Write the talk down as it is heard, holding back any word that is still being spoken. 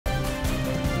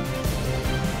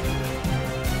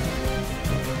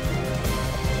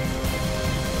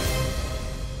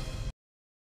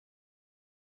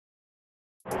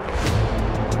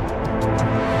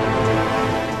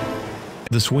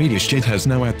The Swedish jet has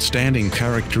no outstanding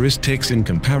characteristics in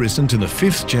comparison to the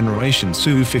 5th generation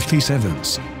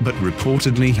Su-57s, but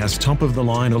reportedly has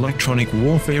top-of-the-line electronic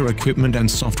warfare equipment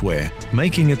and software,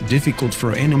 making it difficult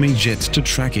for enemy jets to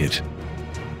track it.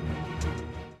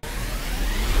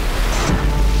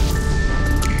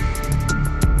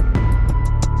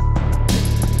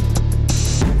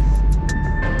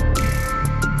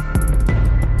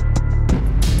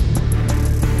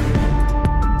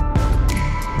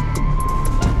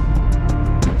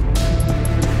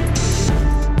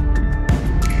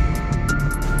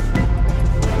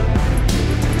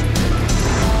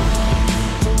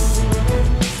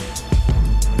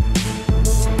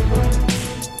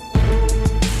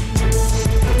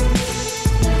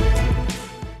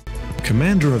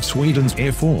 Commander of Sweden's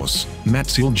Air Force,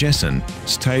 Mats Helgesson,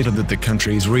 stated that the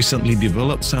country's recently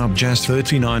developed Saab JAS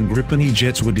 39 Gripen E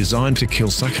jets were designed to kill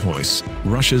Sukhois,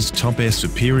 Russia's top air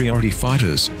superiority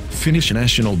fighters, Finnish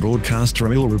national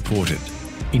broadcaster IL reported.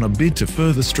 In a bid to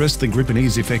further stress the Gripen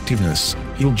E's effectiveness,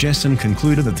 Helgesson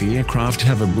concluded that the aircraft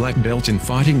have a black belt in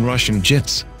fighting Russian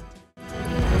jets.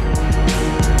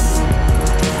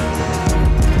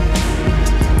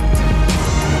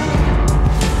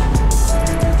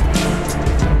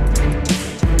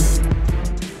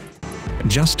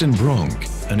 Justin Bronk,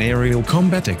 an aerial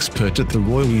combat expert at the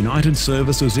Royal United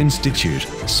Services Institute,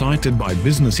 cited by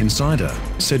Business Insider,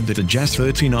 said that the JAS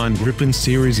 39 Gripen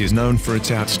series is known for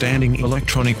its outstanding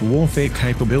electronic warfare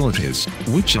capabilities,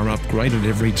 which are upgraded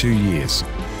every 2 years.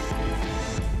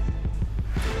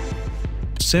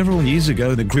 Several years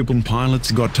ago, the Gripen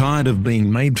pilots got tired of being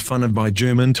made fun of by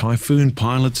German Typhoon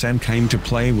pilots and came to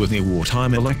play with their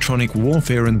wartime electronic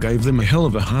warfare and gave them a hell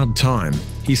of a hard time,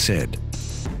 he said.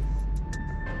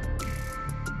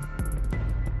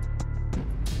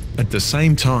 At the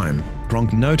same time,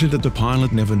 Bronk noted that the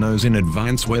pilot never knows in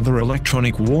advance whether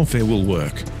electronic warfare will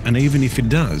work, and even if it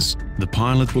does, the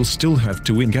pilot will still have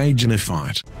to engage in a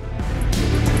fight.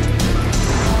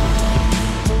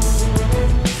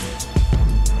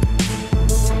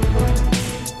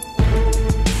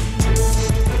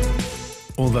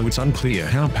 Although it's unclear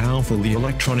how powerful the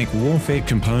electronic warfare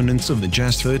components of the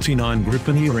JAS 39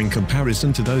 Gripen E are in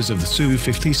comparison to those of the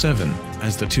Su-57,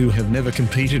 as the two have never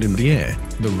competed in the air,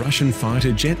 the Russian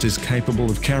fighter jet is capable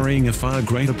of carrying a far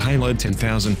greater payload,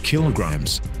 10,000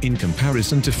 kilograms, in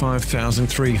comparison to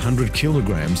 5,300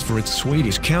 kilograms for its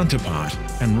Swedish counterpart,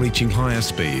 and reaching higher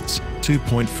speeds,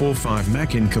 2.45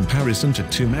 Mach in comparison to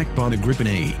 2 Mach by the Gripen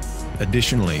E.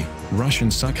 Additionally, Russian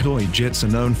Sukhoi jets are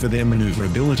known for their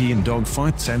maneuverability in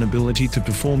dogfights and ability to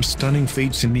perform stunning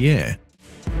feats in the air,